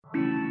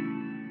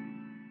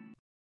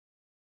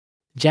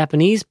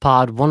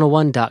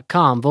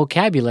JapanesePod101.com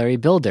Vocabulary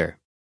Builder.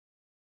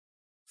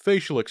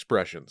 Facial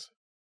expressions.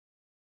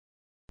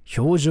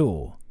 表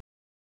情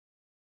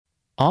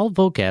All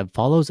vocab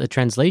follows a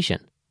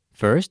translation.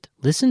 First,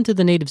 listen to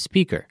the native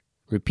speaker.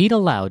 Repeat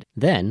aloud,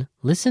 then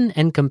listen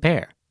and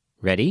compare.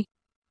 Ready?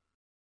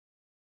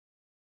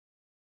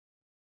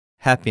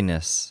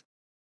 Happiness,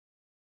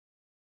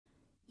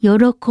 喜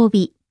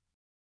び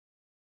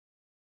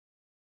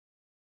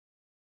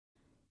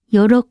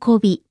喜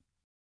び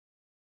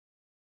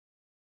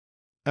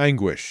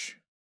Anguish.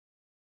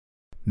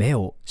 目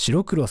を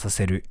白黒さ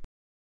せる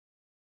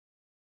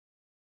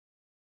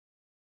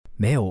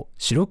目を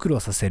白黒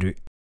させる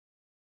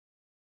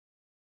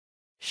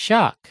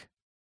Shock.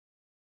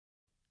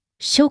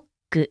 ショッ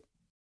ク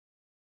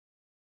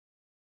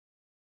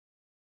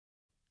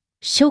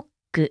ショッ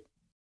ク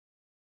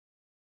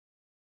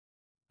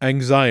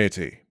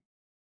Anxiety.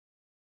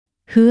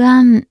 不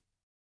安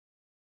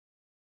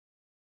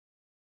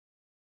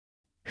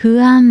不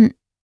安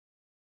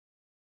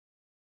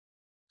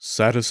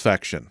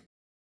Satisfaction.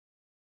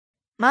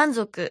 満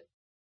足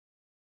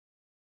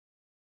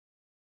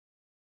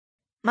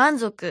満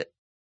足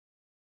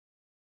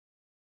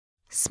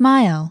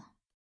smile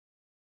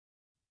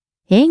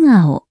笑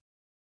顔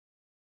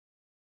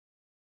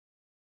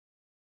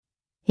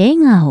笑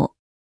顔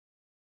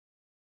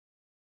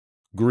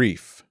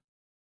Grief.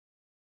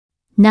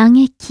 嘆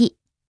き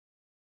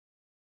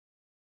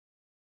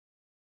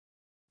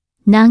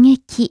嘆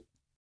き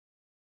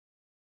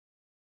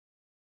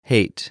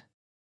hate,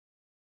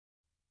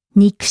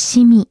 憎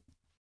しみ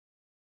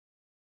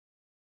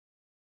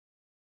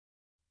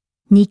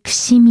憎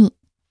しみ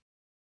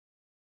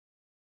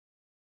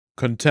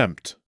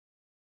Contempt.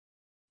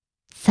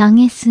 さ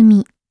げす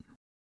み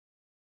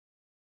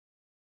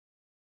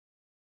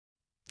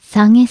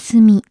さげす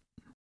み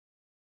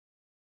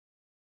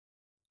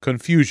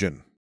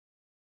Confusion.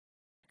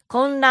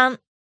 混乱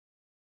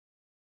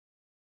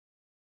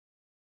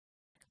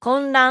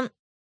混乱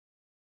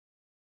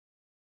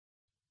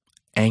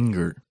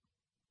anger,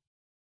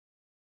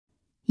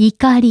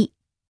 怒り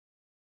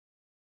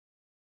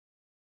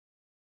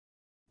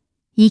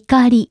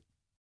怒り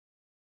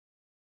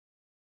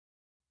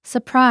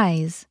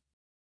surprise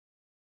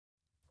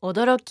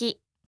驚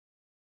き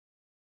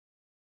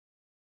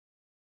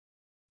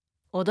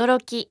驚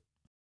き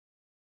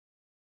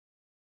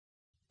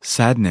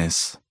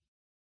sadness,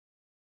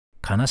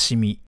 悲し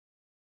み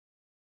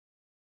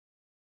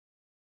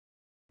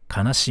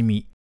悲し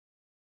み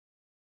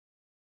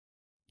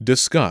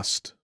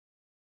Disgust.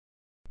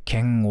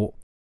 嫌悪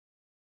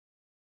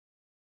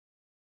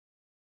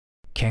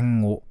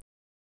嫌悪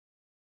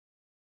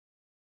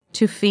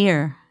to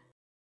fear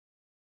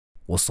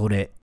恐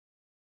れ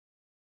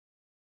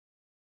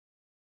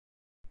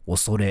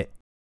恐れ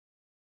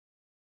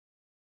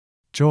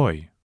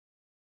Joy.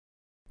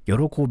 喜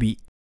び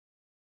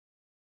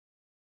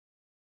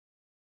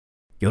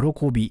喜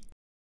び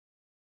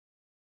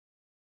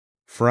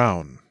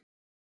Frown.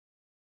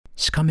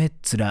 しかめっ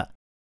面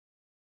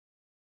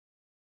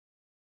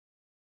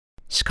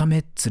しかめ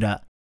っ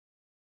面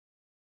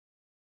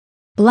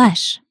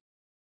blush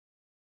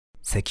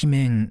赤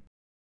面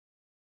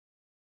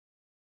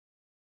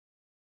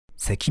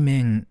赤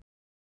面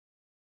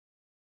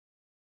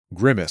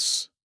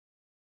Grimace.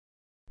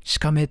 し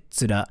かめっ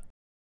面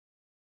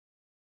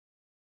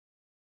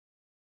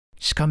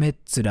しかめっ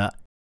面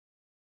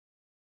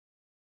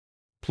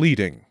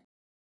Pleading.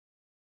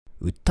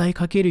 訴え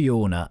かける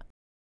ような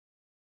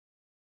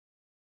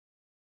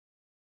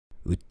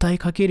訴え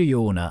かける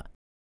ような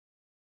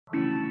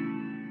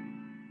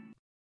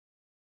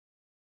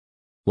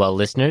Well,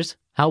 listeners,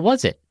 how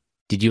was it?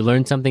 Did you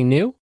learn something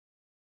new?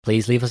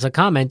 Please leave us a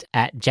comment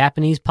at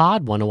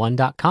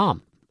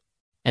JapanesePod101.com.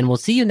 And we'll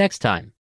see you next time.